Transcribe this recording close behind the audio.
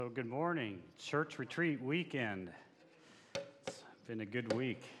Good morning. Church retreat weekend. It's been a good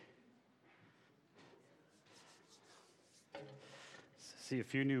week. See a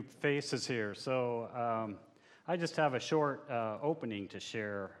few new faces here. I just have a short opening to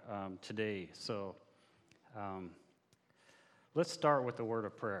share today. Let's start with the word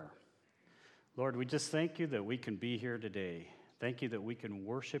of prayer. Lord, we just thank you that we can be here today. Thank you that we can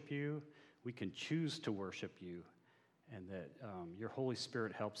worship you. We can choose to worship you. And that your Holy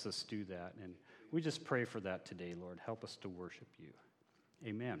Spirit helps us do that. And we just pray for that today, Lord. Help us to worship you.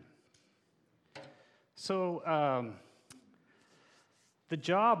 Amen. The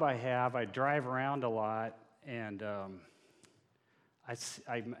job I have, I drive around a lot, and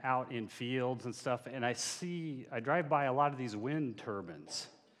I'm out in fields and stuff, and I drive by a lot of these wind turbines.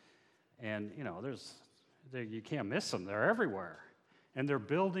 And, you can't miss them. They're everywhere. And they're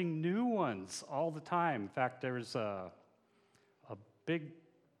building new ones all the time. In fact, there's a big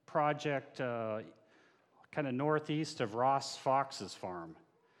project kind of northeast of Ross Fox's farm.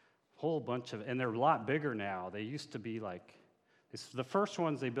 And they're a lot bigger now. They used to be the first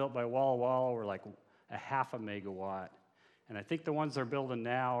ones they built by Walla Walla were like a 0.5 megawatt. And I think the ones they're building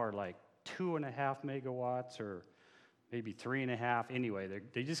now are like 2.5 megawatts or maybe 3.5. Anyway,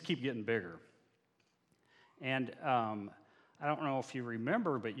 they just keep getting bigger. And I don't know if you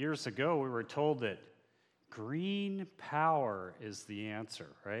remember, but years ago we were told that green power is the answer,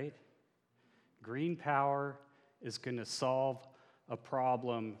 right? Green power is going to solve a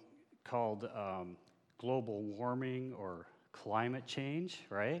problem called global warming or climate change,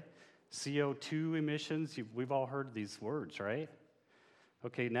 right? CO2 emissions, we've all heard these words, right?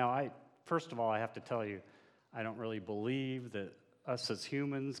 Okay, now first of all, I have to tell you, I don't really believe that us as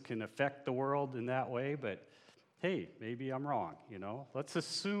humans can affect the world in that way, but hey, maybe I'm wrong, Let's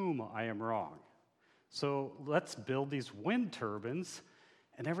assume I am wrong. So let's build these wind turbines,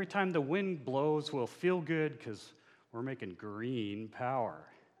 and every time the wind blows, we'll feel good because we're making green power.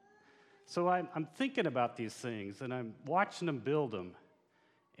 So I'm thinking about these things, and I'm watching them build them,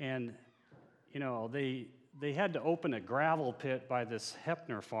 and, they had to open a gravel pit by this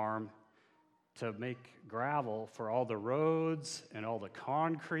Hepner farm to make gravel for all the roads and all the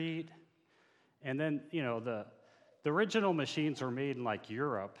concrete, and then, the original machines were made in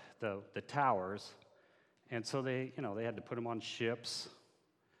Europe, the towers. And so they had to put them on ships,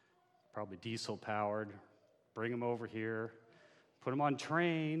 probably diesel-powered, bring them over here, put them on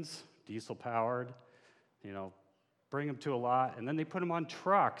trains, diesel-powered, bring them to a lot, and then they put them on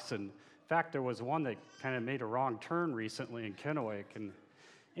trucks. And in fact, there was one that kind of made a wrong turn recently in Kennewick. And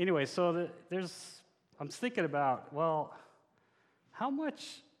anyway, I'm thinking about, well, how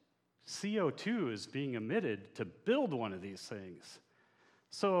much CO2 is being emitted to build one of these things?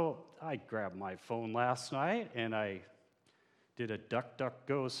 So I grabbed my phone last night, and I did a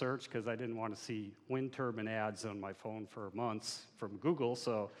DuckDuckGo search because I didn't want to see wind turbine ads on my phone for months from Google.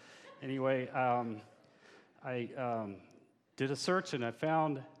 So anyway, I did a search, and I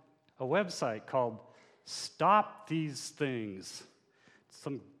found a website called Stop These Things.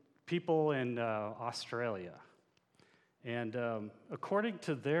 Some people in Australia. And according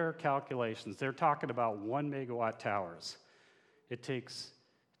to their calculations, they're talking about 1 megawatt towers. It takes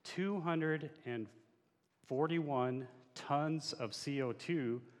 241 tons of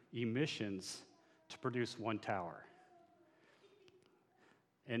CO2 emissions to produce one tower.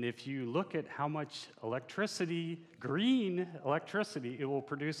 And if you look at how much green electricity, it will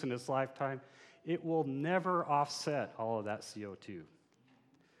produce in its lifetime, it will never offset all of that CO2.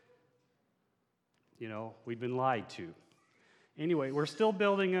 We've been lied to. Anyway, we're still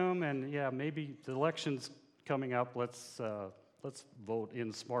building them, and yeah, maybe the election's coming up. Let's vote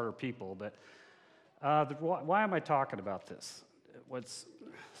in smarter people. But why am I talking about this?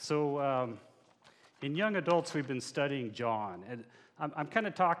 In young adults, we've been studying John, and I'm kind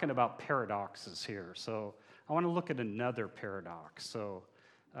of talking about paradoxes here. So I want to look at another paradox. So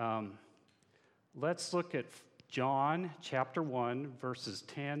let's look at John chapter 1, verses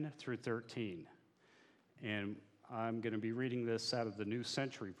 10 through 13. And I'm going to be reading this out of the New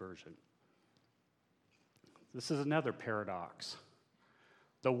Century Version. This is another paradox.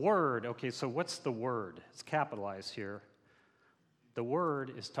 The Word, okay, so what's the Word? It's capitalized here. The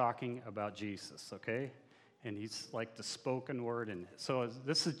Word is talking about Jesus, okay? And he's like the spoken word. And so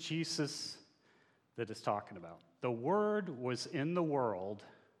this is Jesus that is talking about. The Word was in the world.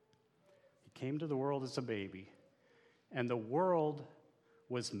 He came to the world as a baby. And the world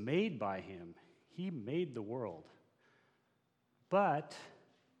was made by him. He made the world. But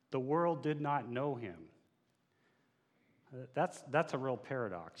the world did not know him. That's a real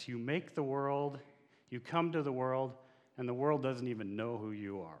paradox. You make the world, you come to the world, and the world doesn't even know who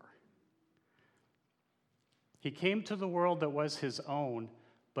you are. He came to the world that was his own,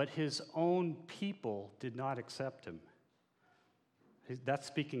 but his own people did not accept him. That's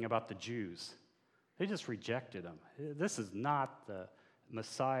speaking about the Jews. They just rejected him. This is not the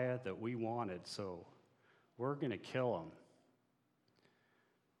Messiah that we wanted, so we're going to kill him.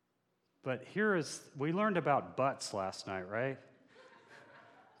 But we learned about butts last night, right?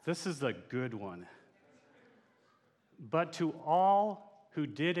 This is a good one. But to all who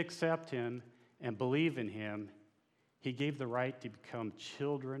did accept him and believe in him, he gave the right to become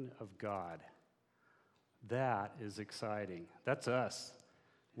children of God. That is exciting. That's us.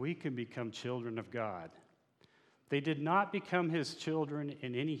 We can become children of God. They did not become his children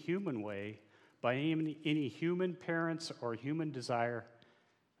in any human way, by any human parents or human desire.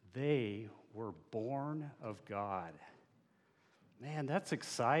 They were born of God. Man, that's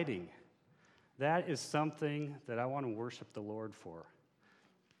exciting. That is something that I want to worship the Lord for.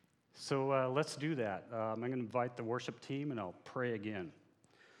 So let's do that. I'm going to invite the worship team, and I'll pray again.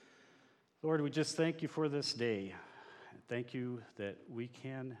 Lord, we just thank you for this day. Thank you that we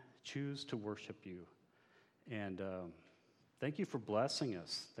can choose to worship you. And thank you for blessing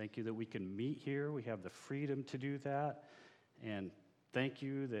us. Thank you that we can meet here. We have the freedom to do that. And thank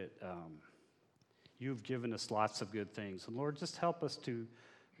you that you've given us lots of good things. And Lord, just help us to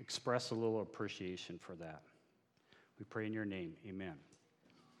express a little appreciation for that. We pray in your name. Amen.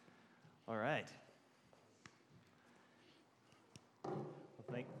 All right. Well,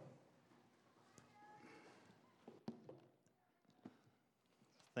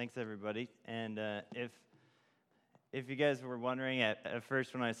 thanks, everybody. And if you guys were wondering, at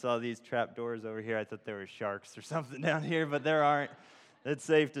first when I saw these trap doors over here, I thought there were sharks or something down here, but there aren't. It's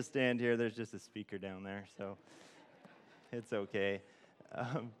safe to stand here. There's just a speaker down there, so it's okay.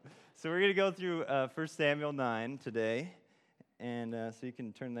 So we're going to go through 1 Samuel 9 today. And so you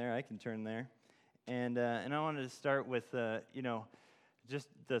can turn there, I can turn there. And I wanted to start with, just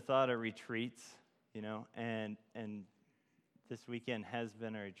the thought of retreats, and this weekend has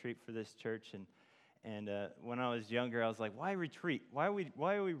been a retreat for this church. And when I was younger, I was like, why retreat? Why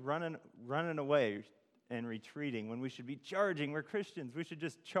are we running away and retreating when we should be charging? We're Christians. We should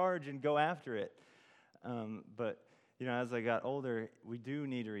just charge and go after it. But, as I got older, we do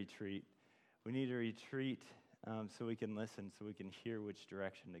need a retreat. We need a retreat so we can listen, so we can hear which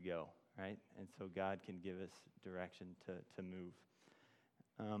direction to go, right? And so God can give us direction to move.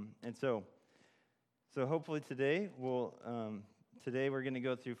 And so hopefully today we're going to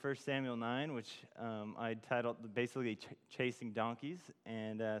go through 1 Samuel 9, which I titled basically Chasing Donkeys.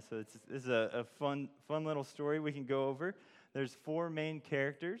 And so this is a fun little story we can go over. There's 4 main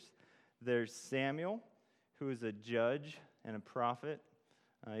characters. There's Samuel, who is a judge and a prophet.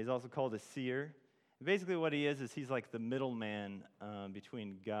 He's also called a seer. Basically what he is he's like the middleman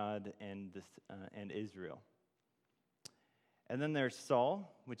between God and Israel. And then there's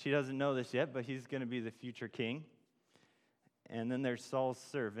Saul, which he doesn't know this yet, but he's going to be the future king. And then there's Saul's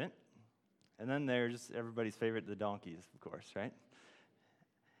servant. And then there's everybody's favorite, the donkeys, of course, right?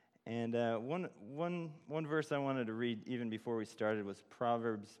 And one verse I wanted to read even before we started was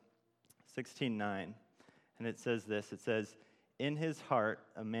Proverbs 16:9. And it says this, it says, "In his heart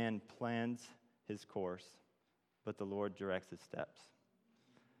a man plans his course, but the Lord directs his steps."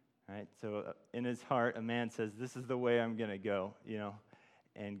 Right? So in his heart, a man says, this is the way I'm going to go,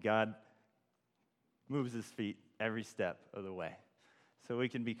 and God moves his feet every step of the way. So we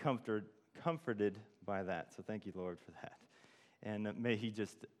can be comforted by that. So thank you, Lord, for that. And may he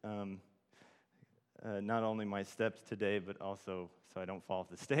just, not only my steps today, but also, so I don't fall off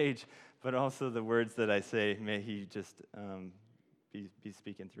the stage, but also the words that I say, may he just be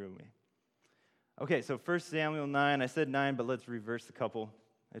speaking through me. Okay, so 1 Samuel 9, I said 9, but let's reverse a couple.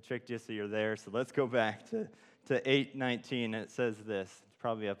 I tricked you so you're there, so let's go back to 8:19, and it says this. It's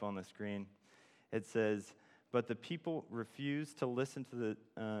probably up on the screen. It says, "But the people refused to listen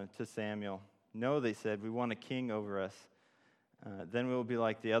to Samuel. No, they said, we want a king over us. Then we will be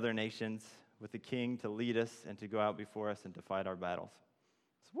like the other nations, with a king to lead us and to go out before us and to fight our battles."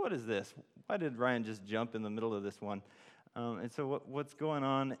 So what is this? Why did Ryan just jump in the middle of this one? And so what's going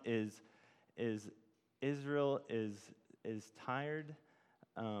on is Israel is tired.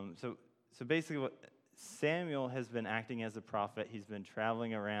 So basically what Samuel has been acting as a prophet. He's been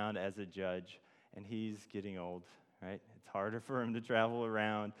traveling around as a judge, and he's getting old, right? It's harder for him to travel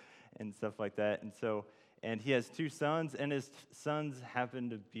around and stuff like that. And he has 2 sons, and his sons happen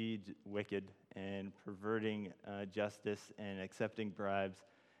to be wicked and perverting justice and accepting bribes,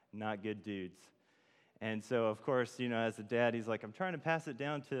 not good dudes. And so, of course, as a dad, he's like, I'm trying to pass it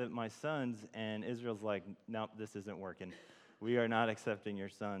down to my sons. And Israel's like, nope, this isn't working. We are not accepting your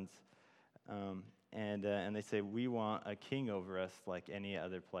sons. And they say, we want a king over us like any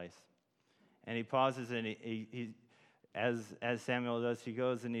other place. And he pauses, and he as Samuel does, he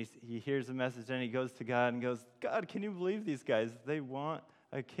goes and he hears the message, and he goes to God and goes, God, can you believe these guys? They want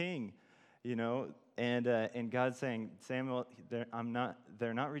a king, And God's saying, Samuel,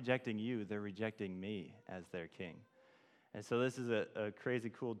 they're not rejecting you, they're rejecting me as their king. And so this is a crazy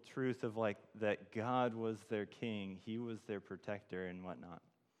cool truth of like that God was their king, he was their protector and whatnot.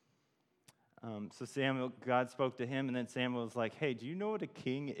 So God spoke to him, and then Samuel was like, hey, do you know what a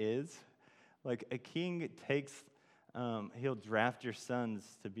king is? Like a king takes, he'll draft your sons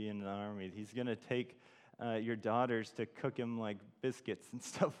to be in an army. He's going to take your daughters to cook him like biscuits and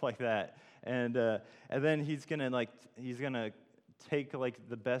stuff like that. And then he's gonna take like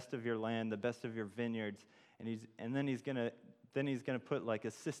the best of your land, the best of your vineyards, and then he's gonna put like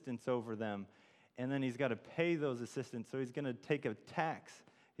assistants over them, and then he's got to pay those assistants. So he's gonna take a tax.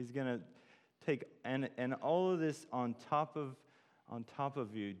 He's gonna take and all of this on top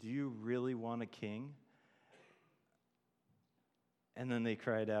of you. Do you really want a king? And then they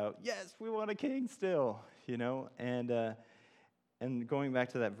cried out, yes, we want a king still, And going back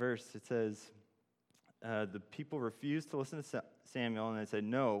to that verse, it says, the people refused to listen to Samuel, and they said,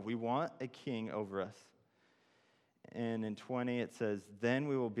 no, we want a king over us. And in 20, it says, then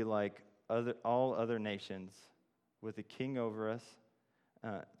we will be like all other nations, with a king over us,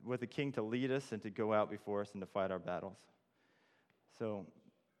 with a king to lead us and to go out before us and to fight our battles. So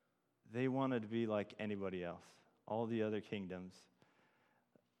they wanted to be like anybody else, all the other kingdoms.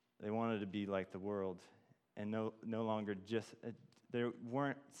 They wanted to be like the world, and no longer just, they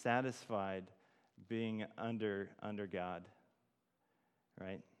weren't satisfied being under God,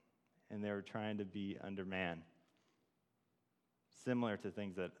 right? And they were trying to be under man. Similar to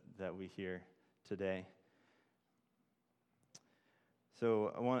things that we hear today.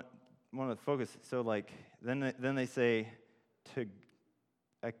 So I want to focus. So like then they say to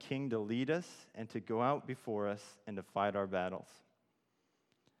a king to lead us and to go out before us and to fight our battles.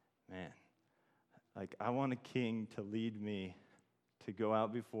 Man, like I want a king to lead me, to go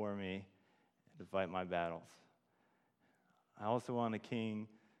out before me, and to fight my battles. I also want a king,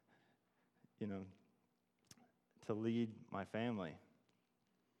 to lead my family,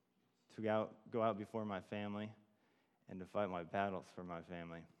 to go out before my family, and to fight my battles for my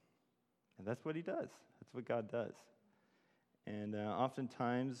family. And that's what he does. That's what God does. And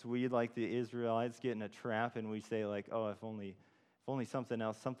oftentimes we, like the Israelites, get in a trap and we say like, oh, if only something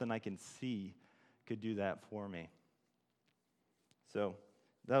else, something I can see could do that for me. So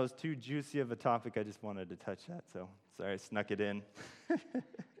that was too juicy of a topic. I just wanted to touch that. So sorry, I snuck it in.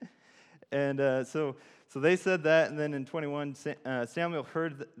 And so they said that, and then in 21, Samuel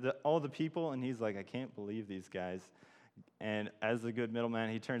heard all the people, and he's like, I can't believe these guys. And as the good middleman,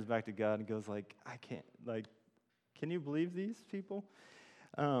 he turns back to God and goes like, I can't, like, can you believe these people?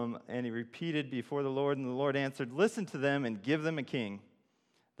 And he repeated before the Lord, and the Lord answered, listen to them and give them a king.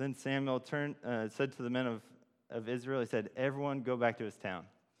 Then Samuel said to the men of Israel, he said, everyone go back to his town.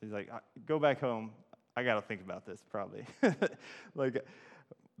 So he's like, go back home. I got to think about this probably. Like,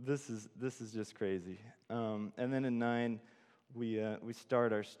 this is just crazy. And then in 9, we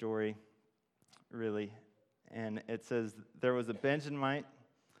start our story, really. And it says, there was a Benjamite,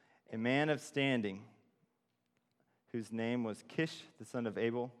 a man of standing, whose name was Kish, the son of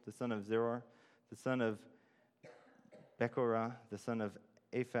Abel, the son of Zeror, the son of Bekorah, the son of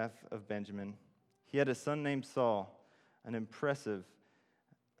Aphath of Benjamin. He had a son named Saul, an impressive,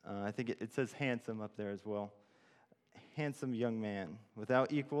 I think it says handsome up there as well, handsome young man,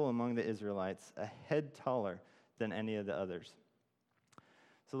 without equal among the Israelites, a head taller than any of the others.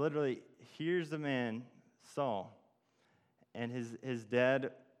 So literally, here's the man, Saul, and his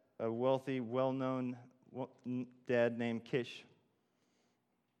dad, a wealthy, well-known dad named Kish.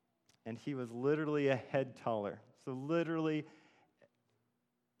 And he was literally a head taller. So literally,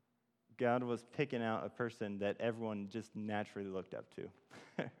 God was picking out a person that everyone just naturally looked up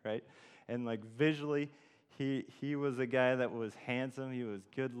to, right? And like visually, he was a guy that was handsome, he was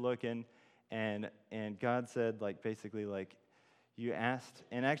good looking, and God said, like, basically, like, you asked,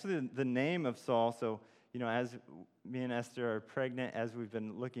 and actually the name of Saul, so, as me and Esther are pregnant, as we've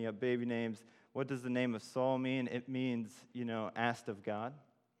been looking up baby names, what does the name of Saul mean? It means, asked of God.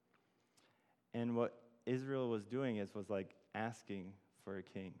 And what Israel was doing was like asking for a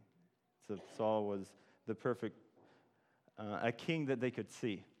king. So Saul was the perfect, a king that they could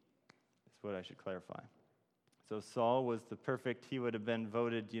see, is what I should clarify. So Saul was the perfect, he would have been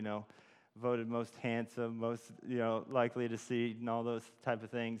voted, voted most handsome, most, likely to see, and all those type of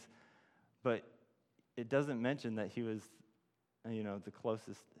things. But it doesn't mention that he was, the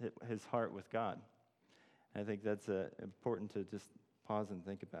closest, his heart with God. And I think that's important to just pause and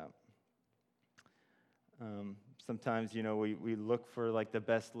think about. Sometimes, we look for like the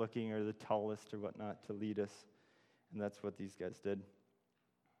best looking or the tallest or whatnot to lead us. And that's what these guys did.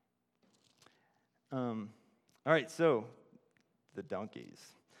 All right, so the donkeys.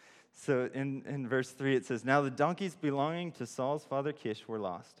 So in verse 3 it says, "Now the donkeys belonging to Saul's father Kish were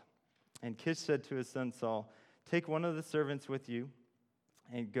lost. And Kish said to his son Saul, 'Take one of the servants with you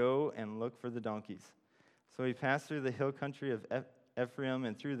and go and look for the donkeys.' So he passed through the hill country of Ephraim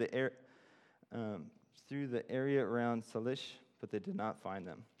and through the area around Salish, but they did not find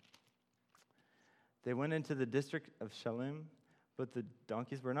them. They went into the district of Shalim, but the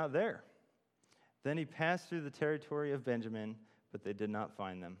donkeys were not there. Then he passed through the territory of Benjamin, but they did not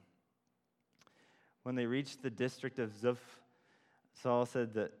find them. When they reached the district of Zuph, Saul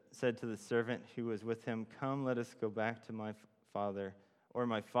said to the servant who was with him, 'Come, let us go back to my father, or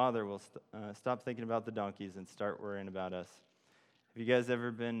my father will stop thinking about the donkeys and start worrying about us.'" Have you guys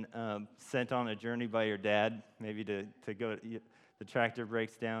ever been sent on a journey by your dad, maybe to go, the tractor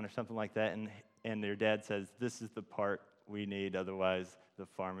breaks down or something like that, and your dad says, "This is the part we need, otherwise the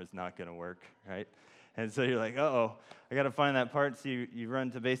farm is not going to work," right? And so you're like, "Uh-oh, I got to find that part." So you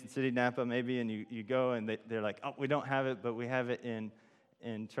run to Basin City, Napa maybe, and you go, and they're like, "Oh, we don't have it, but we have it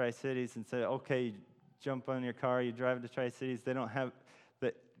in Tri-Cities." And say, "Okay," you jump on your car, you drive to Tri-Cities. They don't have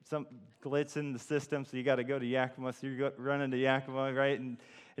some glitch in the system, so you got to go to Yakima. So you're running to Yakima, right? And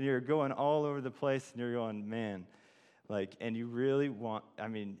you're going all over the place, and you're going, man, and you really want,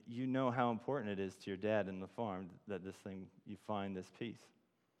 you know how important it is to your dad and the farm that you find this piece.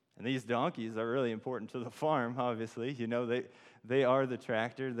 And these donkeys are really important to the farm, obviously. They are the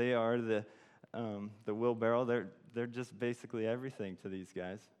tractor, they are the wheelbarrow. They're just basically everything to these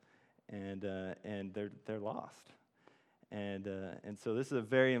guys, and they're lost. And so this is a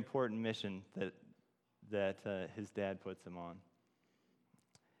very important mission that his dad puts him on.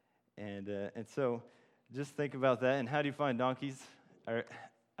 And so just think about that. And how do you find donkeys? I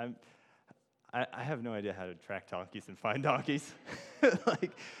have no idea how to track donkeys and find donkeys. I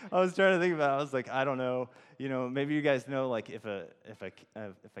was trying to think about it. I was like, I don't know. Maybe you guys know, if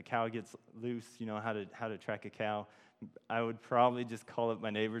a cow gets loose, how to track a cow. I would probably just call up my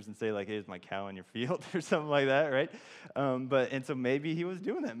neighbors and say, "Hey, is my cow in your field?" or something like that, right? And so maybe he was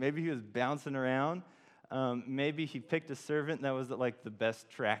doing that. Maybe he was bouncing around. Maybe he picked a servant that was the best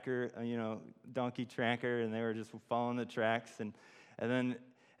tracker, donkey tracker, and they were just following the tracks, and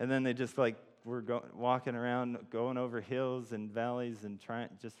then they just were walking around, going over hills and valleys and trying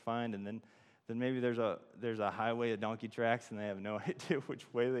just find, and then maybe there's a highway of donkey tracks, and they have no idea which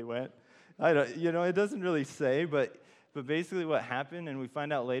way they went. I don't, it doesn't really say, but basically what happened, and we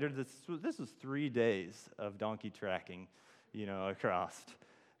find out later, this was 3 days of donkey tracking,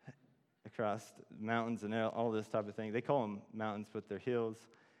 across mountains and all this type of thing. They call them mountains, but they're hills.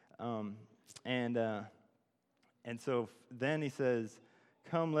 And so then he says,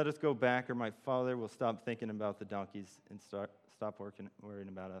 "Come, let us go back, or my father will stop thinking about the donkeys and stop worrying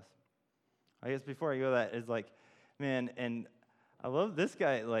about us." I guess before I go, that is man, and I love this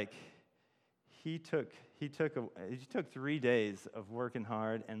guy. He took 3 days of working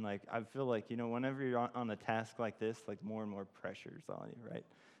hard, and I feel whenever you're on a task like this, more and more pressure's on you, right,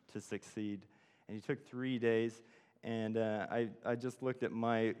 to succeed. And he took 3 days, and I just looked at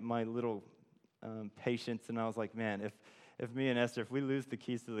my little patience, and I was like, man, if me and Esther, if we lose the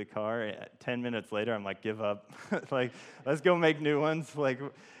keys to the car, 10 minutes later, I'm like, give up. Let's go make new ones.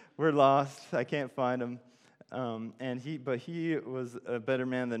 We're lost. I can't find them. But he was a better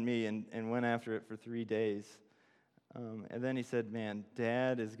man than me and went after it for 3 days. And then he said, "Man,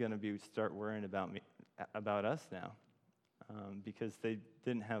 Dad is going to start worrying about us now, because they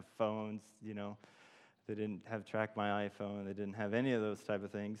didn't have phones. They didn't have Track My iPhone. They didn't have any of those type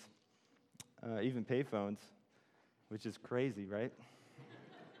of things, even pay phones, which is crazy, right?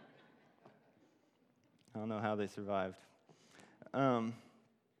 I don't know how they survived.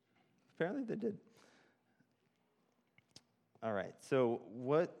 Apparently they did." All right, so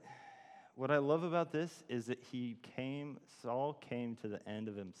what I love about this is that Saul came to the end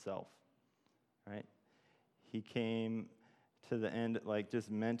of himself, right? He came to the end,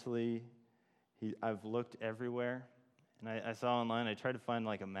 just mentally. I've looked everywhere, and I saw online, I tried to find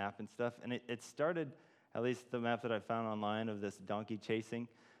a map and stuff, and it started, at least the map that I found online of this donkey chasing,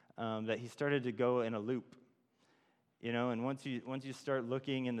 that he started to go in a loop. And once you start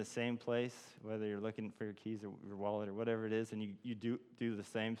looking in the same place, whether you're looking for your keys or your wallet or whatever it is, and you do the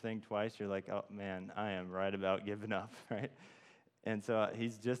same thing twice, you're like, oh man, I am right about giving up, right? And so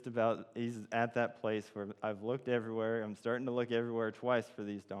he's at that place where I've looked everywhere. I'm starting to look everywhere twice for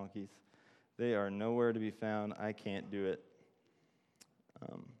these donkeys. They are nowhere to be found. I can't do it.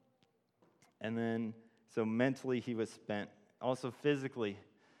 And then, so mentally he was spent. Also physically,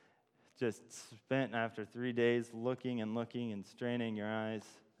 just spent after 3 days looking and straining your eyes,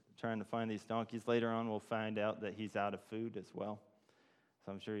 trying to find these donkeys. Later on, we'll find out that he's out of food as well.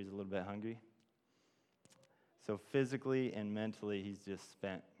 So I'm sure he's a little bit hungry. So physically and mentally, he's just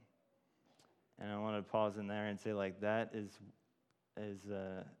spent. And I want to pause in there and say, like, that is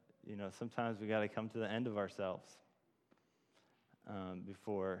sometimes we got to come to the end of ourselves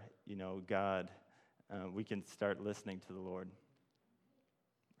before, God, we can start listening to the Lord,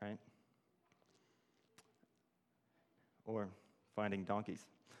 right? Or finding donkeys.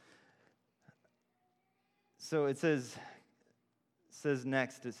 So it says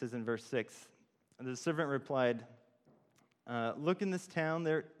next, it says in verse 6, the servant replied, look, in this town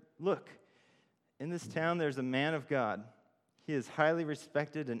there's a man of God. He is highly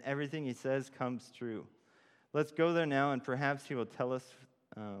respected, and everything he says comes true. Let's go there now, and perhaps he will tell us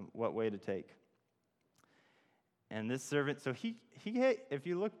what way to take. And this servant, so he if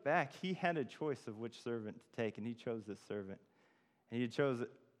you look back, he had a choice of which servant to take, and he chose this servant. And he chose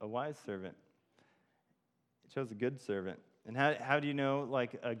a wise servant. He chose a good servant. And how do you know,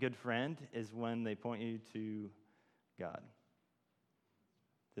 like, a good friend is when they point you to God.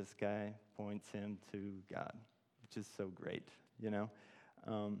 This guy points him to God, which is so great,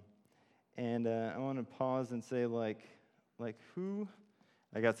 And I want to pause and say, like who?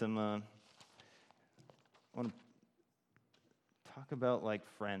 I got some. I want to talk about like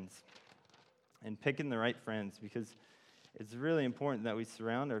friends and picking the right friends, because it's really important that we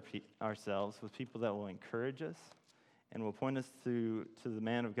surround ourselves with people that will encourage us and will point us to the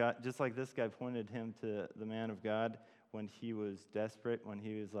man of God, just like this guy pointed him to the man of God when he was desperate, when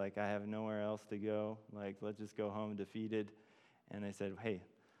he was like, I have nowhere else to go. Like, let's just go home defeated. And they said, hey,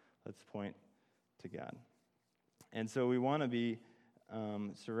 let's point to God. And so we want to be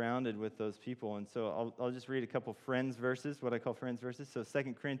surrounded with those people. And so I'll just read a couple friends verses, what I call friends verses. So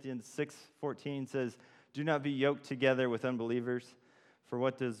 2 Corinthians 6:14 says, do not be yoked together with unbelievers, for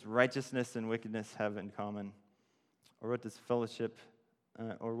what does righteousness and wickedness have in common? Or what does fellowship,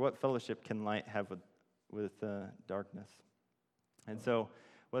 what fellowship can light have with darkness? And so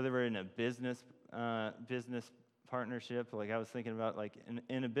whether we're in a business partnership, like I was thinking about, like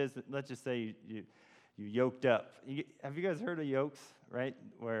in a business, let's just say you yoked up. Have you guys heard of yokes, right?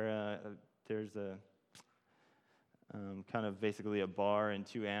 Where there's a kind of basically a bar and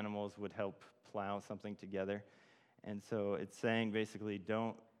two animals would help plow something together. And so it's saying basically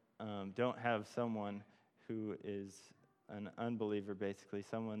don't have someone who is an unbeliever, basically,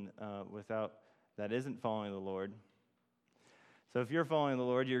 someone that isn't following the Lord. So if you're following the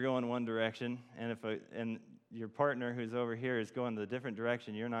Lord, you're going one direction, and and your partner who's over here is going the different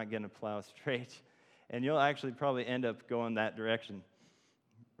direction, you're not going to plow straight, and you'll actually probably end up going that direction,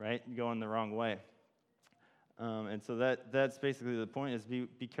 right? Going the wrong way. And so that's basically the point, is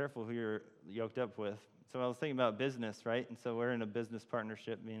be careful who you're yoked up with. So I was thinking about business, right? And so we're in a business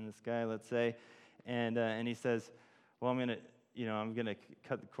partnership, me and this guy, let's say, and he says, well, I'm gonna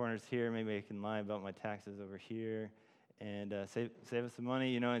cut the corners here. Maybe I can lie about my taxes over here, and save us some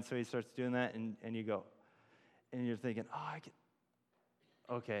money, And so he starts doing that, and you go, and you're thinking,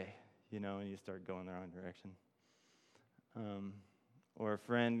 okay, and you start going the wrong direction. Or a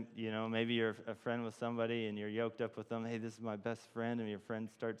friend, maybe you're a friend with somebody, and you're yoked up with them. Hey, this is my best friend, and your friend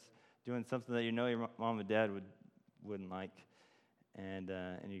starts doing something that your mom and dad wouldn't like, and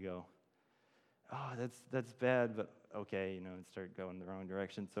you go, that's bad, but okay, and start going the wrong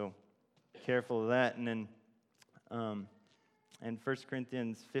direction. So careful of that. And then in 1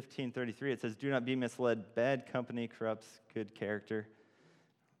 Corinthians 15:33, it says, do not be misled. Bad company corrupts good character.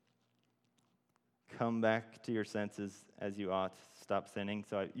 Come back to your senses as you ought. Stop sinning.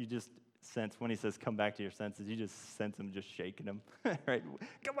 So you just sense, when he says come back to your senses, you just sense him just shaking him, right?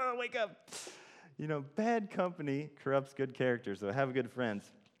 Come on, wake up. Bad company corrupts good character, so have good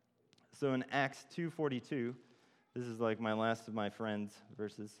friends. So in Acts 2:42, this is like my last of my friends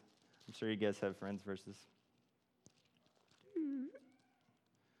verses. I'm sure you guys have friends verses.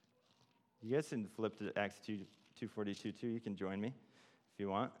 You guys can flip to Acts 2:42 too. You can join me if you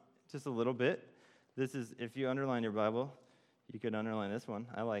want, just a little bit. This is, if you underline your Bible, you could underline this one.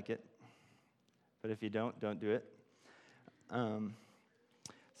 I like it. But if you don't do it.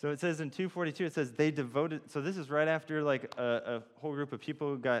 So it says in 2:42, it says they devoted, so this is right after like a whole group of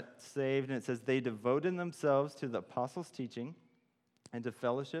people got saved, and it says they devoted themselves to the apostles' teaching and to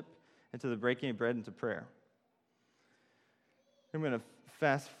fellowship and to the breaking of bread and to prayer. I'm going to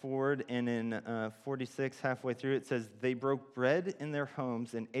fast forward, and in 46, halfway through, it says they broke bread in their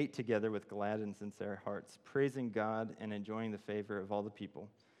homes and ate together with glad and sincere hearts, praising God and enjoying the favor of all the people.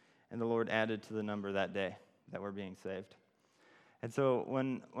 And the Lord added to the number that day that were being saved. And so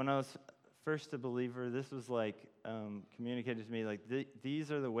when I was first a believer, this was like communicated to me, like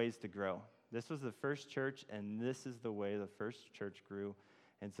these are the ways to grow. This was the first church, and this is the way the first church grew.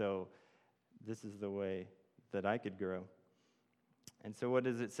 And so this is the way that I could grow. And so what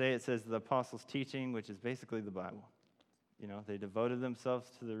does it say? It says the apostles' teaching, which is basically the Bible. You know, they devoted themselves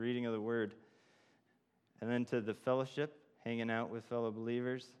to the reading of the word. And then to the fellowship, hanging out with fellow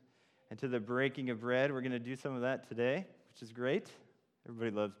believers. And to the breaking of bread. We're going to do some of that today, which is great.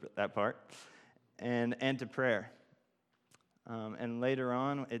 Everybody loves that part. And to prayer. And later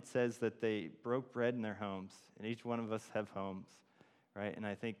on, it says that they broke bread in their homes. And each one of us have homes, right? And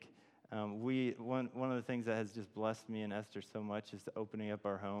I think one of the things that has just blessed me and Esther so much is opening up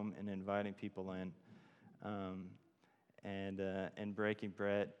our home and inviting people in, and breaking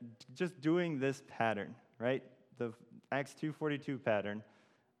bread. Just doing this pattern, right? The Acts 2:42 pattern.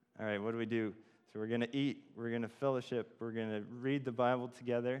 All right, what do? So we're going to eat, we're going to fellowship, we're going to read the Bible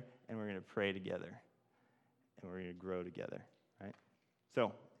together, and we're going to pray together, and we're going to grow together, right?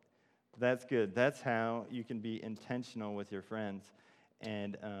 So that's good. That's how you can be intentional with your friends.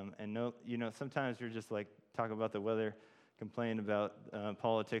 And know, you know, sometimes you're just like talking about the weather, complain about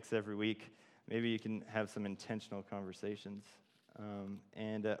politics every week. Maybe you can have some intentional conversations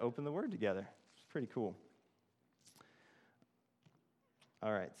and open the Word together. It's pretty cool.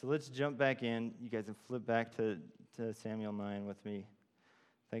 All right, so let's jump back in. You guys can flip back to Samuel 9 with me.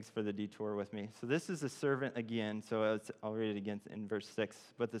 Thanks for the detour with me. So this is the servant again. So I'll read it again in verse 6.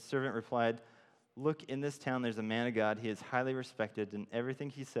 But the servant replied, "Look, in this town there's a man of God. He is highly respected, and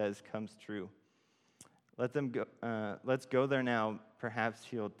everything he says comes true. Let's go there now. Perhaps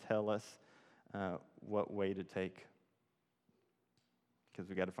he'll tell us what way to take." Because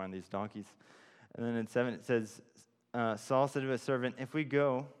we got to find these donkeys. And then in 7 it says, Saul said to his servant, "If we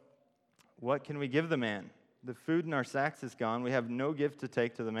go, what can we give the man? The food in our sacks is gone. We have no gift to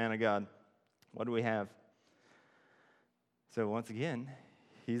take to the man of God. What do we have?" So once again,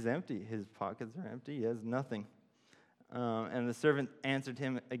 he's empty. His pockets are empty. He has nothing. And the servant answered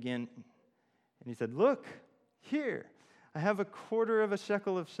him again, and he said, "Look, here, I have a quarter of a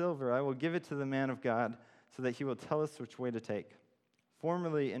shekel of silver. I will give it to the man of God so that he will tell us which way to take.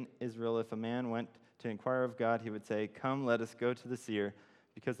 Formerly in Israel, if a man went to inquire of God, he would say, 'Come, let us go to the seer,'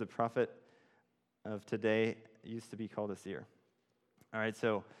 because the prophet of today used to be called a seer." All right,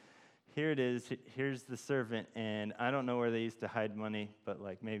 so here it is. Here's the servant, and I don't know where they used to hide money, but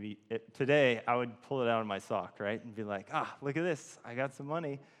like maybe today I would pull it out of my sock, right, and be like, look at this, I got some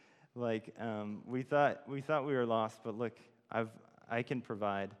money. Like we thought we were lost, but look, I can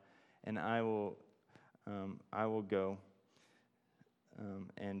provide, and I will go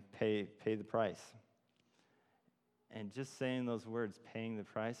and pay the price. And just saying those words, paying the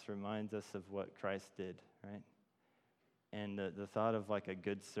price, reminds us of what Christ did, right? And the thought of like a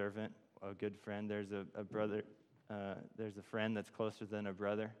good servant, a good friend. There's a brother, there's a friend that's closer than a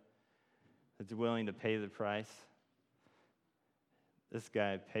brother, that's willing to pay the price. This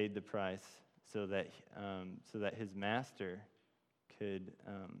guy paid the price so that his master could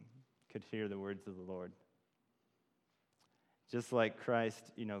hear the words of the Lord. Just like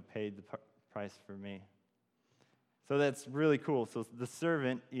Christ, paid the price for me. So that's really cool. So the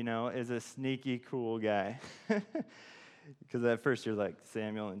servant, is a sneaky, cool guy. Because at first you're like,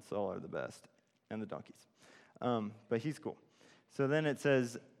 Samuel and Saul are the best, and the donkeys. But he's cool. So then it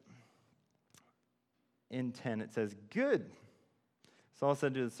says, in 10, it says, "Good." Saul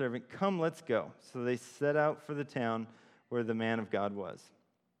said to the servant, "Come, let's go." So they set out for the town where the man of God was.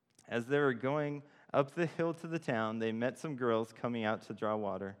 As they were going up the hill to the town, they met some girls coming out to draw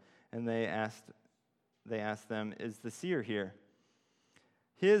water, and they asked them, "Is the seer here?"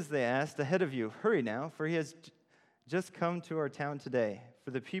 "He is," they asked, "ahead of you. Hurry now, for he has just come to our town today.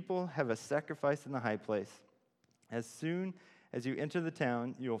 For the people have a sacrifice in the high place. As soon as you enter the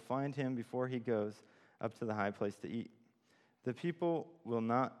town, you will find him before he goes up to the high place to eat. The people will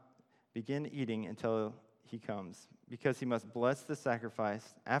not begin eating until he comes, because he must bless the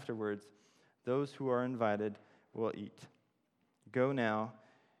sacrifice. Afterwards, those who are invited will eat. Go now.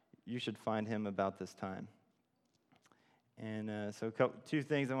 You should find him about this time." And so two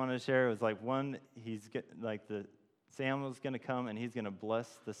things I wanted to share was like, one, he's the Samuel's going to come, and he's going to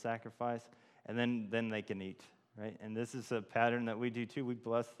bless the sacrifice, and then they can eat, right? And this is a pattern that we do too. We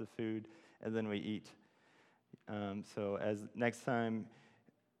bless the food, and then we eat. So as next time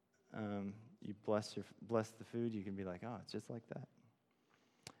you bless the food, you can be like, oh, it's just like that.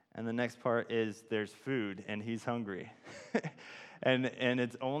 And the next part is there's food, and he's hungry. and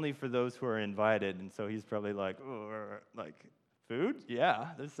it's only for those who are invited. And so he's probably like, oh, like, food? Yeah,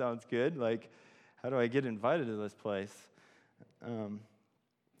 this sounds good. Like, how do I get invited to this place? And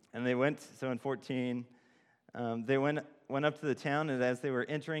they went, so in 14, they went up to the town, and as they were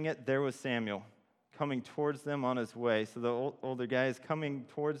entering it, there was Samuel coming towards them on his way. So the older guy is coming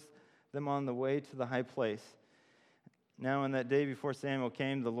towards them on the way to the high place. Now, on that day before Samuel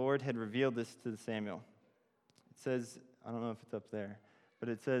came, the Lord had revealed this to Samuel. It says, I don't know if it's up there, but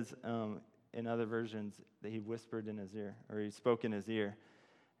it says in other versions that he whispered in his ear, or he spoke in his ear.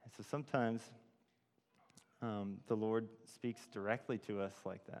 And so sometimes the Lord speaks directly to us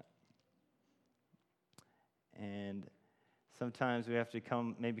like that. And sometimes we have to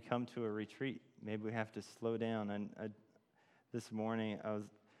come to a retreat. Maybe we have to slow down. And this morning,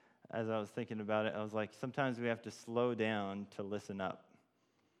 as I was thinking about it, I was like, sometimes we have to slow down to listen up,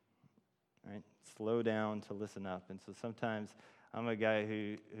 right? Slow down to listen up. And so sometimes I'm a guy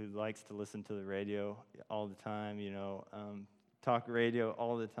who likes to listen to the radio all the time, talk radio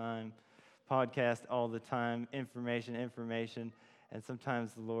all the time, podcast all the time, information. And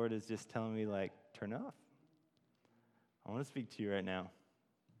sometimes the Lord is just telling me, like, turn off. I want to speak to you right now.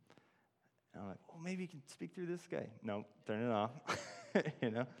 And I'm like, well, maybe you can speak through this guy. No, turn it off,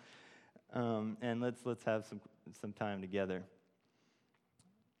 and let's have some time together.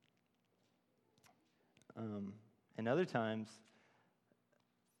 And other times,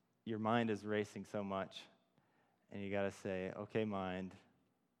 your mind is racing so much, and you got to say, okay, mind,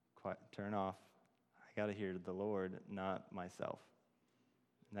 quiet, turn off. I got to hear the Lord, not myself.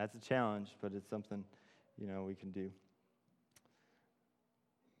 And that's a challenge, but it's something, we can do.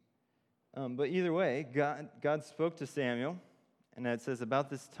 But either way, God spoke to Samuel, and it says, about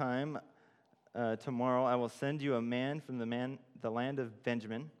this time tomorrow I will send you a man from the land of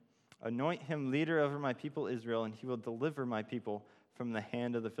Benjamin. Anoint him leader over my people Israel, and he will deliver my people from the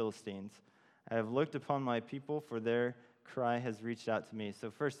hand of the Philistines. I have looked upon my people, for their cry has reached out to me. So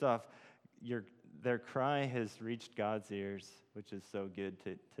first off, their cry has reached God's ears, which is so good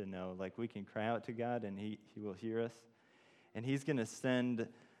to know. Like, we can cry out to God, and he will hear us. And he's going to send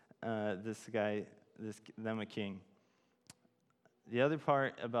them a king. The other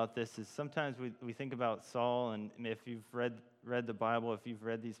part about this is sometimes we think about Saul, and if you've read the Bible, if you've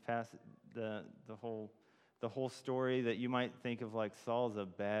read these the whole story, that you might think of like Saul's a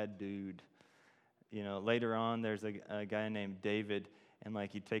bad dude. Later on, there's a guy named David, and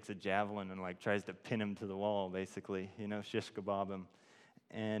like he takes a javelin and like tries to pin him to the wall, basically, shish kebab him,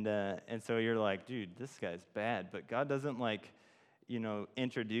 and so you're like, dude, this guy's bad, but God doesn't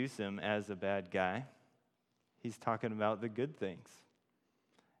introduce him as a bad guy. He's talking about the good things.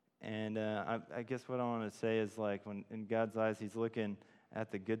 And I guess what I want to say is, like, when in God's eyes, he's looking at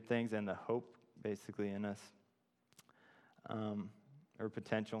the good things and the hope, basically, in us, or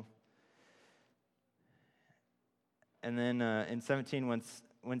potential. And then in 17,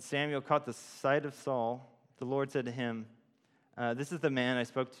 when Samuel caught the sight of Saul, the Lord said to him, this is the man I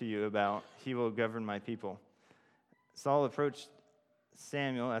spoke to you about. He will govern my people. Saul approached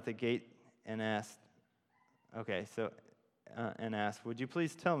Samuel at the gate and asked, would you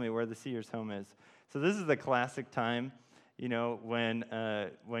please tell me where the seer's home is? So this is the classic time, when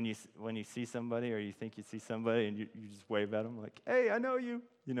you see somebody, or you think you see somebody, and you just wave at them like, hey, I know you,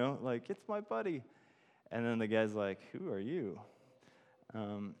 like, it's my buddy. And then the guy's like, who are you?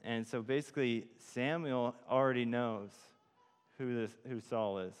 And so basically, Samuel already knows who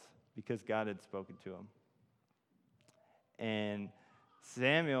Saul is, because God had spoken to him. And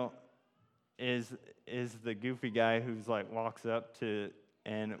Samuel is the goofy guy who's like walks up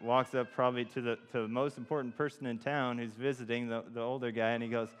probably to the most important person in town who's visiting, the older guy, and he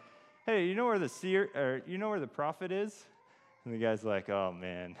goes, hey, you know where the prophet is? And the guy's like, oh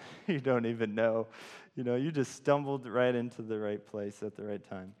man, you don't even know. You just stumbled right into the right place at the right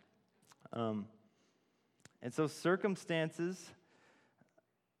time. And so circumstances,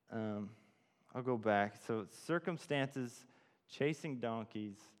 I'll go back. So circumstances, chasing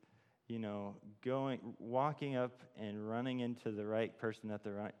donkeys, walking up and running into the right person at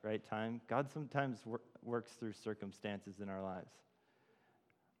the right time. God sometimes works through circumstances in our lives.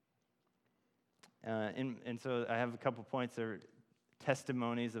 And so I have a couple points of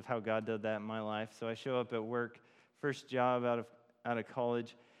testimonies of how God did that in my life. So I show up at work, first job out of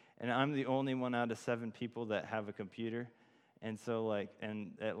college, and I'm the only one out of 7 people that have a computer. And so,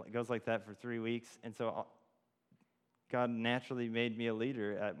 and it goes like that for 3 weeks. And so God naturally made me a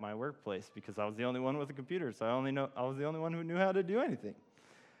leader at my workplace because I was the only one with a computer. So I was the only one who knew how to do anything.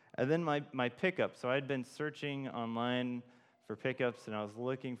 And then my pickup. So I'd been searching online for pickups, and I was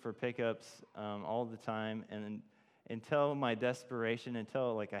looking for pickups all the time. And until my desperation,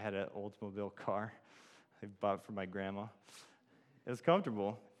 until I had an Oldsmobile car I bought for my grandma. It was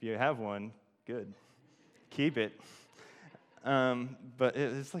comfortable. If you have one, good. Keep it. But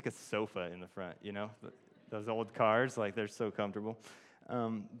it's like a sofa in the front, Those old cars, they're so comfortable.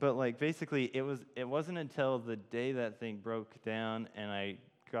 But basically, it wasn't until the day that thing broke down and I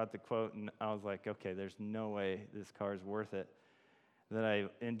got the quote and I was like, okay, there's no way this car is worth it, that I,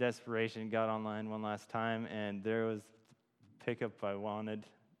 in desperation, got online one last time, and there was the pickup I wanted,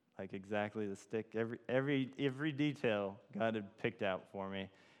 exactly the stick, every detail God had picked out for me,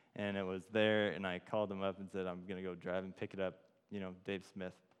 and it was there, and I called him up and said, I'm going to go drive and pick it up, Dave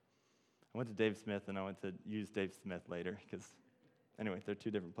Smith. I went to Dave Smith, and I went to use Dave Smith later, because, anyway, they're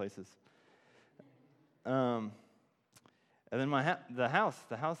 2 different places. And then the house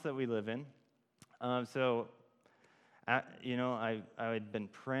that we live in. So, I had been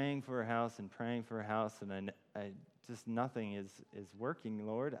praying for a house, and I just nothing is working,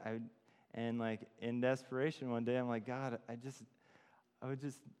 Lord. And in desperation one day, I'm like, God,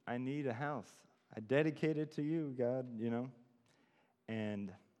 I need a house. I dedicate it to you, God,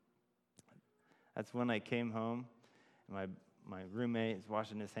 And that's when I came home. My roommate is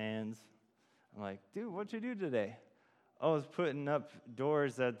washing his hands. I'm like, dude, what'd you do today? I was putting up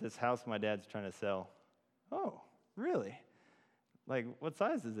doors at this house my dad's trying to sell. Oh, really? What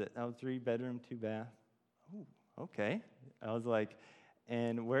size is it? 3 bedroom, 2 bath. Oh, okay. I was like,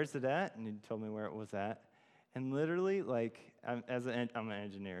 and where's it at? And he told me where it was at. And literally, I'm an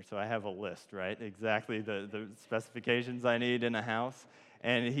engineer, so I have a list, right? Exactly the specifications I need in a house.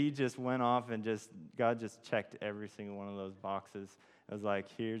 And he just went off and God just checked every single one of those boxes. I was like,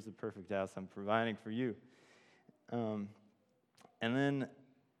 here's the perfect house I'm providing for you. And then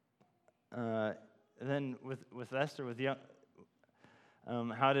with Esther,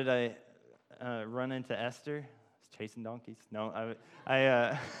 how did I run into Esther? Chasing donkeys? No,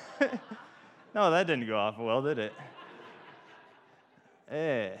 no, that didn't go off well, did it?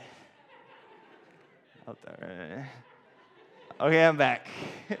 Hey. Okay, I'm back.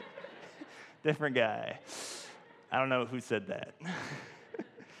 Different guy. I don't know who said that.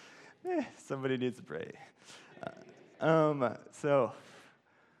 Somebody needs to pray. So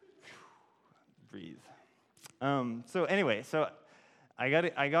breathe. So anyway, I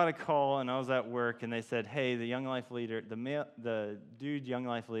got a call, and I was at work, and they said, "Hey, the Young Life leader, the dude Young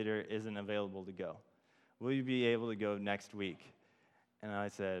Life leader isn't available to go. Will you be able to go next week?" And I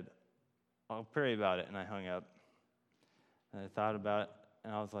said, "I'll pray about it," and I hung up. And I thought about it,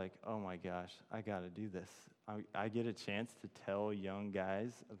 and I was like, "Oh my gosh, I got to do this. I get a chance to tell young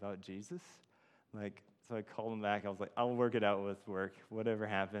guys about Jesus." So I called him back. I was like, "I'll work it out with work. Whatever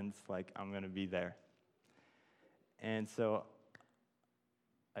happens, I'm going to be there." And so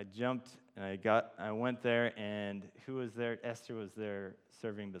I jumped, and I went there, and who was there? Esther was there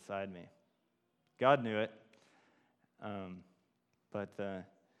serving beside me. God knew it, but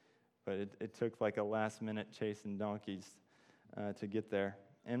it took a last-minute chasing donkeys to get there.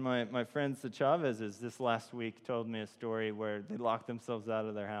 And my friends, the Chavezes, this last week told me a story where they locked themselves out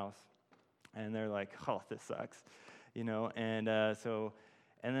of their house. And they're like, "Oh, this sucks,"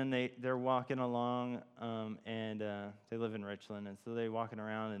 And then they're walking along, and they live in Richland, and so they're walking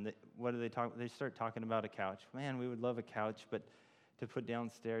around, and what do they talk? They start talking about a couch. Man, we would love a couch, but to put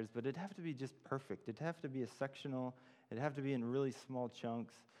downstairs, but it'd have to be just perfect. It'd have to be a sectional. It'd have to be in really small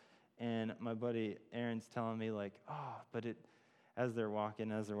chunks. And my buddy Aaron's telling me but as they're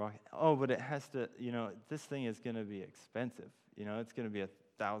walking, oh, but it has to, this thing is going to be expensive. It's going to be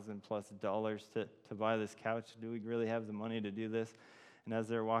 $1,000+ to buy this couch. Do we really have the money to do this? And as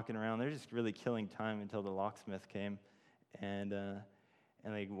they're walking around, they're just really killing time until the locksmith came, and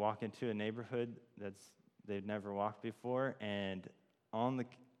they walk into a neighborhood they've never walked before, and on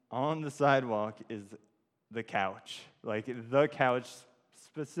the sidewalk is the couch, the couch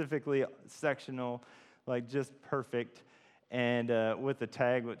specifically sectional, just perfect, and with a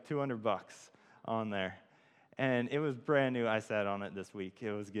tag with $200 on there. And it was brand new. I sat on it this week.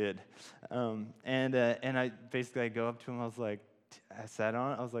 It was good. And I basically go up to him. I sat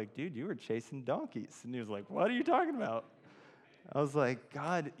on it. I was like, "Dude, you were chasing donkeys." And he was like, "What are you talking about?" I was like,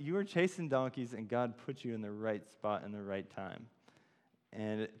 "God, you were chasing donkeys, and God put you in the right spot in the right time."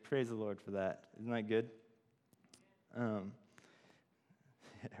 And praise the Lord for that. Isn't that good?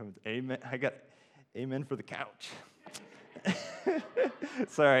 Amen. I got amen for the couch.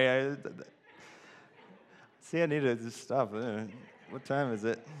 Sorry. See, I need to just stop. What time is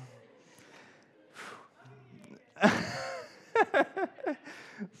it?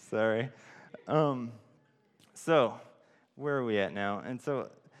 Sorry. So, where are we at now? And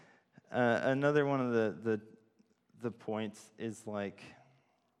so, another one of the points is like,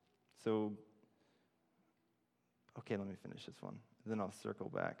 so. Okay, let me finish this one. Then I'll circle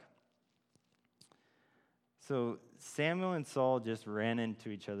back. So Samuel and Saul just ran into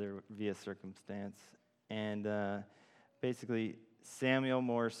each other via circumstance, and basically Samuel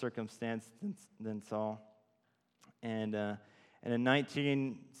more circumstance than Saul. And in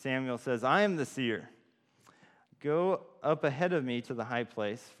 19, Samuel says, "I am the seer. Go up ahead of me to the high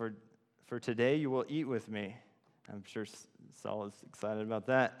place, for today you will eat with me." I'm sure Saul is excited about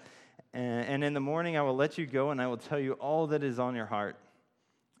that. And in the morning I will let you go, and I will tell you all that is on your heart.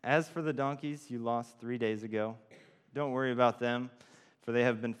 As for the donkeys you lost 3 days ago, don't worry about them, for they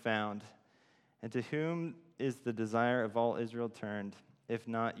have been found. And to whom is the desire of all Israel turned, if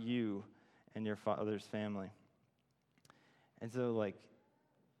not you and your father's family? And so, like,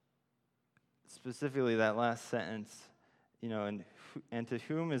 specifically that last sentence, and to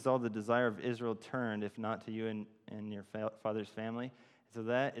whom is all the desire of Israel turned, if not to you and your father's family? So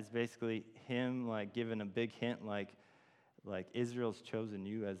that is basically him, like, giving a big hint, like Israel's chosen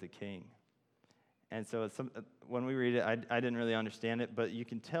you as a king. And so when we read it, I didn't really understand it, but you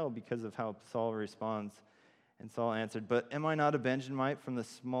can tell because of how Saul responds. And Saul answered, "But am I not a Benjamite from the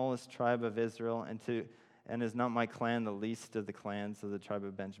smallest tribe of Israel, and is not my clan the least of the clans of the tribe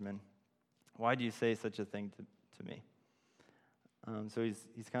of Benjamin? Why do you say such a thing to me?" So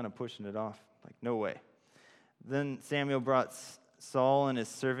he's kind of pushing it off, like, no way. Then Samuel brought Saul and his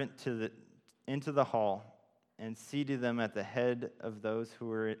servant into the hall and seated them at the head of those who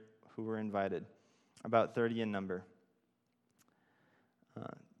were invited, about 30 in number. So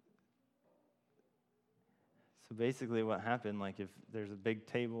basically what happened, like, if there's a big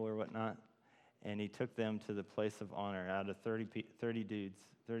table or whatnot, and he took them to the place of honor out of 30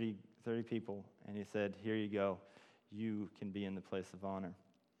 people, and he said, "Here you go. You can be in the place of honor."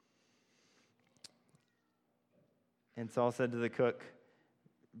 And Saul said to the cook,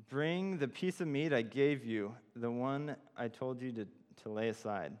 "Bring the piece of meat I gave you, the one I told you to lay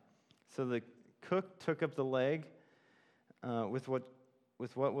aside." So the cook took up the leg with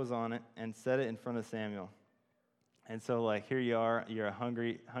what was on it and set it in front of Samuel. And so, like, here you are, you're a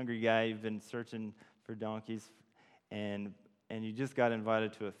hungry guy, you've been searching for donkeys, and you just got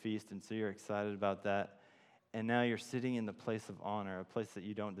invited to a feast, and so you're excited about that. And now you're sitting in the place of honor, a place that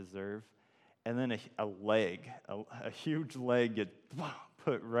you don't deserve. And then a huge leg gets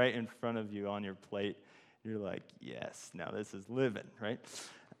put right in front of you on your plate. You're like, yes, now this is living, right?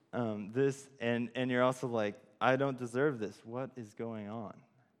 And you're also like, I don't deserve this. What is going on?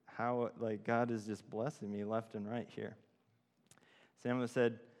 How, like, God is just blessing me left and right here. Samuel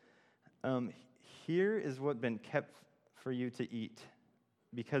said, "Here is what been kept for you to eat,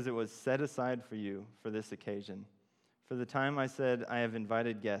 because it was set aside for you for this occasion. For the time I said, I have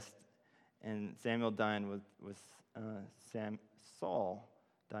invited guests." And Saul dined with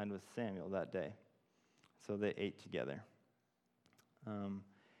Samuel that day. So they ate together.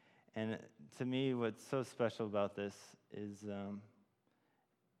 And to me, what's so special about this is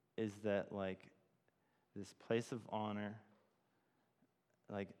that, like, this place of honor,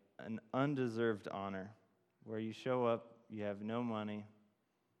 like an undeserved honor, where you show up, you have no money,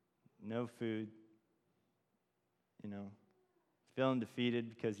 no food, feeling defeated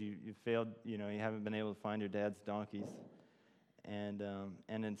because you failed, you haven't been able to find your dad's donkeys, and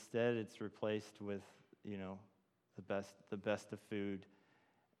instead it's replaced with, the best of food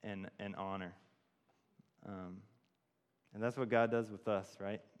and honor, and that's what God does with us,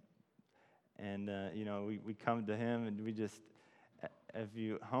 right? And we come to Him, and we just, if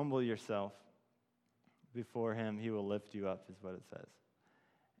you humble yourself before Him, He will lift you up, is what it says,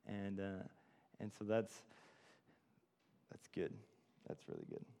 and so that's good. That's really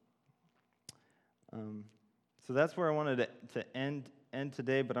good. So that's where I wanted to end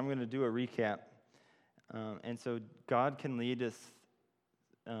today, but I'm going to do a recap. And so God can lead us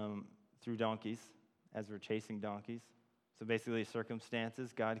through donkeys as we're chasing donkeys. So basically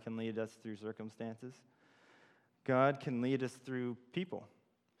circumstances. God can lead us through circumstances. God can lead us through people.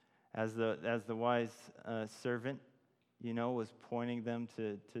 As the wise servant, was pointing them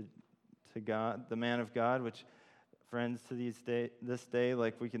to God, the man of God, which friends to this day,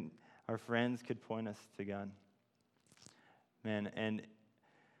 like, our friends could point us to God. Man, and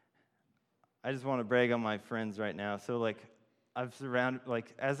I just want to brag on my friends right now. So, like, I've surrounded,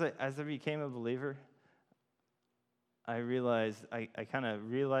 like, as I became a believer, I realized, I kind of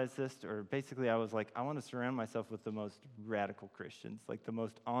realized this, or basically I was like, I want to surround myself with the most radical Christians, like the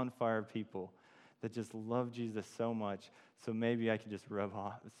most on-fire people that just love Jesus so much, so maybe I could just rub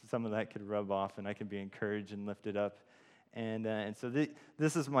off, some of that could rub off, and I can be encouraged and lifted up. And so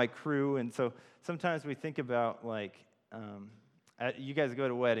this is my crew, and so sometimes we think about, like, you guys go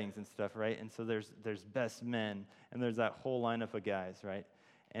to weddings and stuff, right? And so there's best men, and there's that whole lineup of guys, right?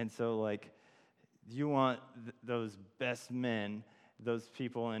 And so, like, you want those best men, those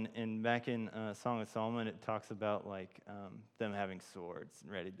people, and back in Song of Solomon, it talks about, like, them having swords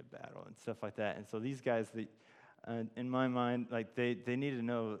and ready to battle and stuff like that. And so these guys, in my mind, like, they need to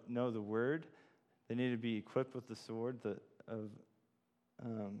know the word. They need to be equipped with the sword of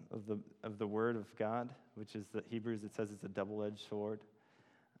the word of God, which is the Hebrews. It says it's a double-edged sword,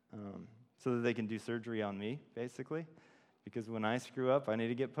 so that they can do surgery on me, basically. Because when I screw up, I need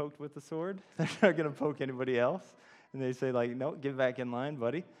to get poked with the sword. They're not going to poke anybody else. And they say, like, no, get back in line,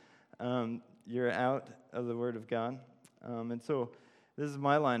 buddy. You're out of the Word of God. And so this is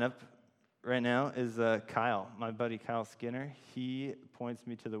my lineup right now is Kyle, my buddy Kyle Skinner. He points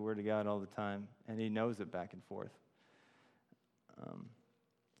me to the Word of God all the time, and he knows it back and forth.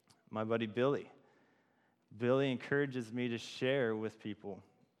 My buddy Billy. Billy encourages me to share with people.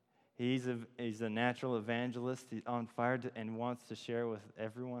 He's a natural evangelist. He's on fire and wants to share with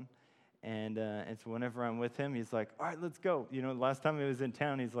everyone. And so whenever I'm with him, he's like, all right, let's go. You know, last time he was in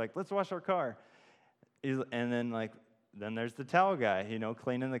town, he's like, let's wash our car. And then there's the towel guy, you know,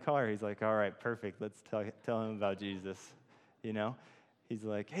 cleaning the car. He's like, all right, perfect. Let's tell him about Jesus, you know. He's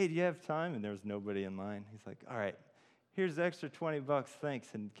like, hey, do you have time? And there was nobody in line. He's like, all right, here's the extra $20, thanks.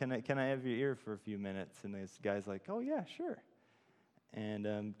 And can I have your ear for a few minutes? And this guy's like, oh, yeah, sure.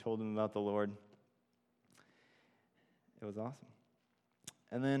 And told him about the Lord. It was awesome.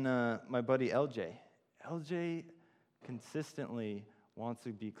 And then my buddy LJ. LJ consistently wants to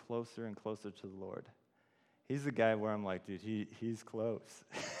be closer and closer to the Lord. He's the guy where I'm like, dude, he's close,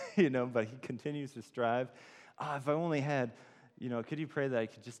 you know, but he continues to strive. If I only had, you know, could you pray that I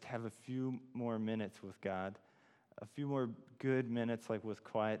could just have a few more minutes with God, a few more good minutes, like with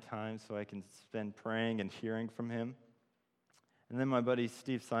quiet time, so I can spend praying and hearing from him. And then my buddy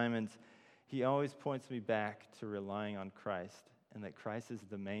Steve Simons, he always points me back to relying on Christ, and that Christ is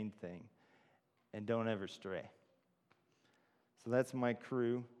the main thing, and don't ever stray. So that's my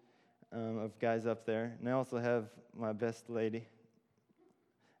crew of guys up there. And I also have my best lady,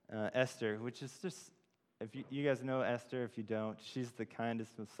 Esther, which is just, if you guys know Esther, if you don't, she's the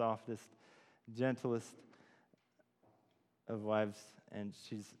kindest and softest, gentlest of wives, and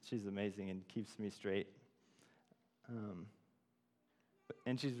she's amazing and keeps me straight.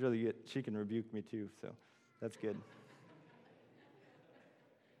 And she's really good. She can rebuke me too, so that's good.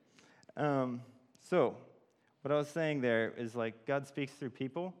 So what I was saying there is, like, God speaks through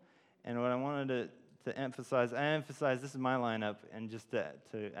people, and what I wanted to emphasize, this is my lineup, and just to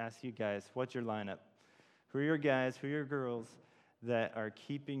ask you guys, what's your lineup? Who are your guys, who are your girls that are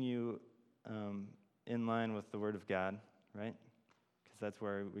keeping you in line with the Word of God, right? Because that's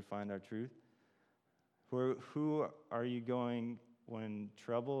where we find our truth. Who are you going when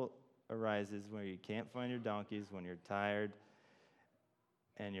trouble arises, when you can't find your donkeys, when you're tired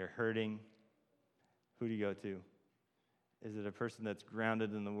and you're hurting? Who do you go to? Is it a person that's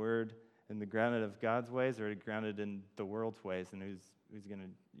grounded in the Word and the grounded of God's ways, or grounded in the world's ways, and who's going to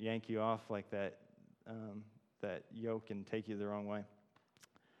yank you off like that yoke and take you the wrong way?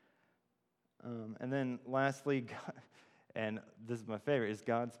 And then lastly, God, and this is my favorite, is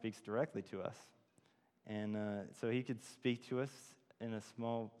God speaks directly to us. And so he could speak to us in a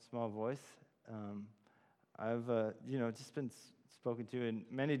small voice. I've just been spoken to in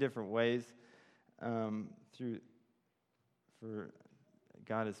many different ways.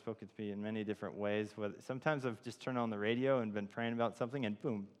 God has spoken to me in many different ways. Sometimes I've just turned on the radio and been praying about something, and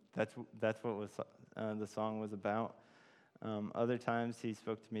boom, that's what the song was about. Other times he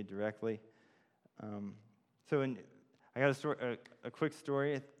spoke to me directly. I got a quick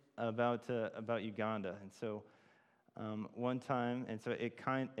story about Uganda, and so one time, and so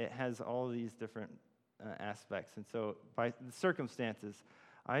it has all these different aspects, and so by the circumstances,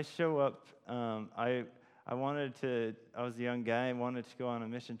 I show up. I was a young guy. I wanted to go on a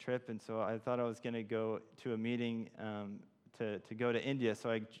mission trip, and so I thought I was going to go to a meeting to go to India.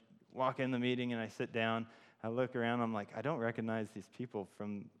 So I walk in the meeting, and I sit down. I look around. I'm like, I don't recognize these people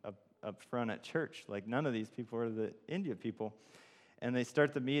from up front at church. Like, none of these people are the India people. And they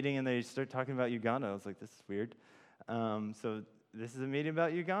start the meeting, and they start talking about Uganda. I was like, this is weird. So this is a meeting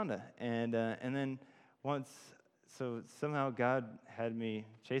about Uganda. And then once so somehow God had me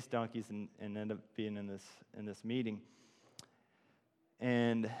chase donkeys and end up being in this meeting.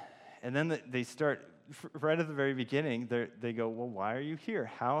 And then they start, right at the very beginning, they go, well, why are you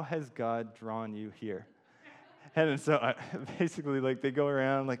here? How has God drawn you here? And so basically, like, they go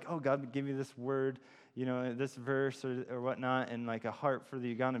around like, oh, God give me this word, this verse or whatnot, and like a heart for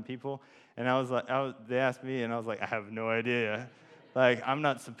the Ugandan people. And they asked me, and I was like, I have no idea. Like, I'm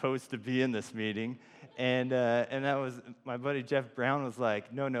not supposed to be in this meeting. And that was, my buddy Jeff Brown was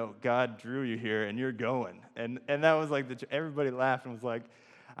like, no, God drew you here, and you're going. And that was like, everybody laughed and was like,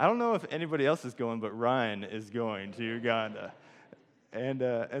 I don't know if anybody else is going, but Ryan is going to Uganda.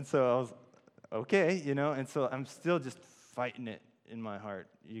 And so I was, okay, and so I'm still just fighting it in my heart,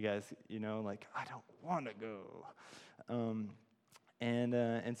 you guys, like, I don't want to go.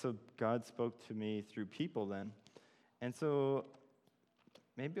 And so God spoke to me through people then. And so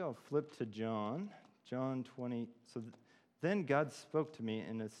maybe I'll flip to John 20. So then God spoke to me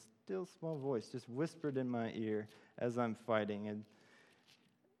in a still small voice, just whispered in my ear as I'm fighting. And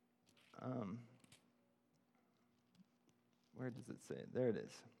where does it say? There it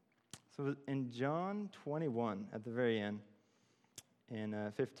is. So in John 21, at the very end, in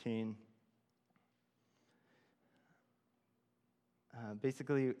 15,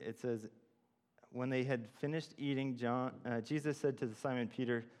 basically it says, when they had finished eating, Jesus said to Simon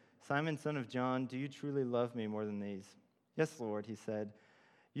Peter, Simon, son of John, do you truly love me more than these? Yes, Lord, he said.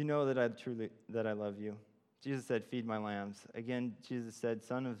 You know that I love you. Jesus said, feed my lambs. Again, Jesus said,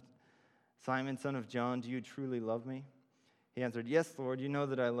 Simon, son of John, do you truly love me? He answered, yes, Lord, you know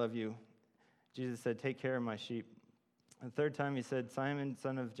that I love you. Jesus said, take care of my sheep. The third time he said, Simon,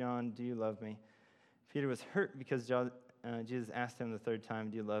 son of John, do you love me? Peter was hurt because Jesus asked him the third time,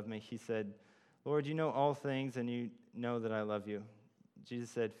 do you love me? He said, Lord, you know all things, and you know that I love you.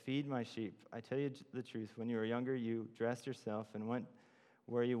 Jesus said, feed my sheep. I tell you the truth, when you were younger, you dressed yourself and went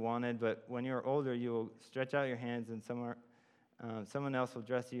where you wanted, but when you are older, you will stretch out your hands, and someone else will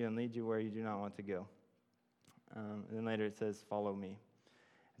dress you and lead you where you do not want to go. And then later it says, follow me.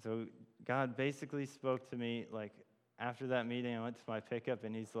 So God basically spoke to me, like, after that meeting, I went to my pickup,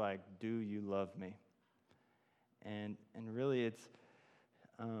 and he's like, do you love me? And really it's,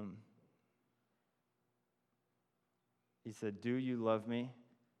 he said, do you love me?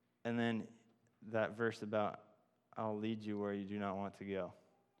 And then that verse about, I'll lead you where you do not want to go.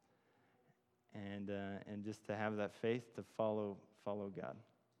 And just to have that faith to follow God.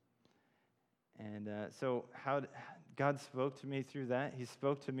 And so how God spoke to me through that. He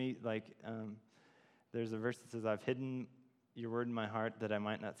spoke to me like, there's a verse that says, I've hidden your word in my heart that I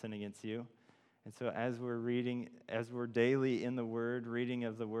might not sin against you. And so as we're daily in the Word, reading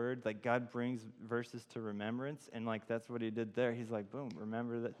of the Word, like, God brings verses to remembrance, and like that's what he did there. He's like, boom,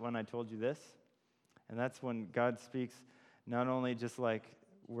 remember that when I told you this? And that's when God speaks not only just like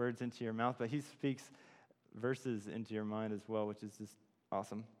words into your mouth, but he speaks verses into your mind as well, which is just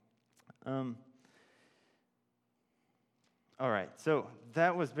awesome. All right, so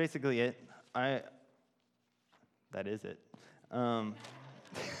that was basically it. That is it.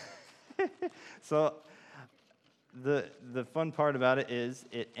 So the fun part about it is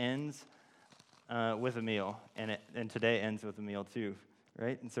it ends with a meal, and today ends with a meal too,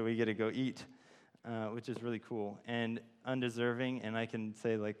 right? And so we get to go eat, which is really cool and undeserving. And I can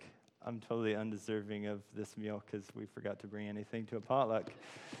say, like, I'm totally undeserving of this meal because we forgot to bring anything to a potluck.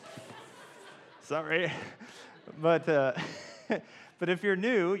 Sorry, but if you're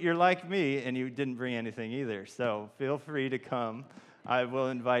new, you're like me, and you didn't bring anything either. So feel free to come. I will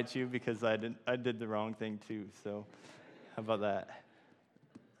invite you because I did the wrong thing too. So how about that?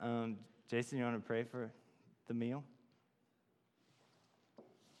 Jason, you want to pray for the meal?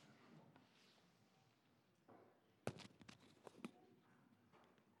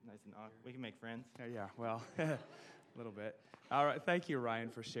 Nice and awkward. We can make friends. Yeah, well, a little bit. All right, thank you, Ryan,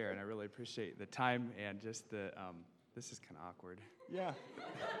 for sharing. I really appreciate the time and just the, this is kind of awkward. Yeah.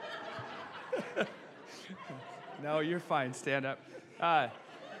 No, you're fine. Stand up.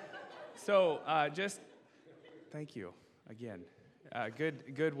 Just thank you again.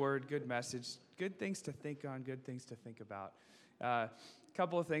 Good word, good message, good things to think on, good things to think about. A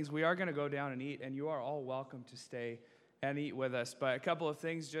couple of things. We are going to go down and eat, and you are all welcome to stay and eat with us. But a couple of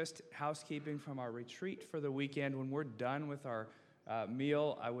things, just housekeeping from our retreat for the weekend. When we're done with our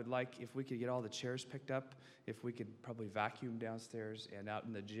meal, I would like if we could get all the chairs picked up, if we could probably vacuum downstairs, and out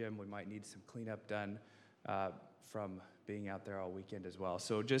in the gym, we might need some cleanup done from being out there all weekend as well.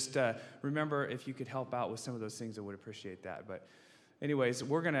 So just remember, if you could help out with some of those things, I would appreciate that. But anyways,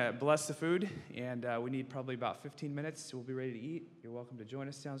 we're going to bless the food, and we need probably about 15 minutes. So we'll be ready to eat. You're welcome to join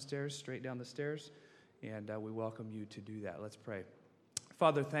us downstairs, straight down the stairs. and we welcome you to do that. Let's pray.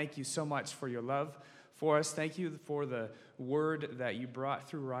 Father, thank you so much for your love for us. Thank you for the word that you brought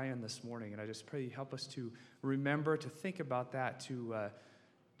through Ryan this morning, and I just pray you help us to remember, to think about that, to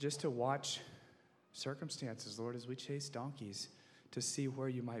just to watch circumstances, Lord, as we chase donkeys, to see where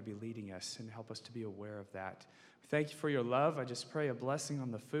you might be leading us, and help us to be aware of that. Thank you for your love. I just pray a blessing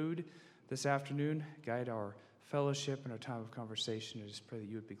on the food this afternoon. Guide our fellowship and our time of conversation. I just pray that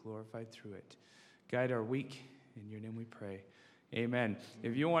you would be glorified through it. Guide our week. In your name we pray. Amen.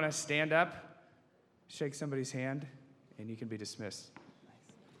 If you want to stand up, shake somebody's hand, and you can be dismissed.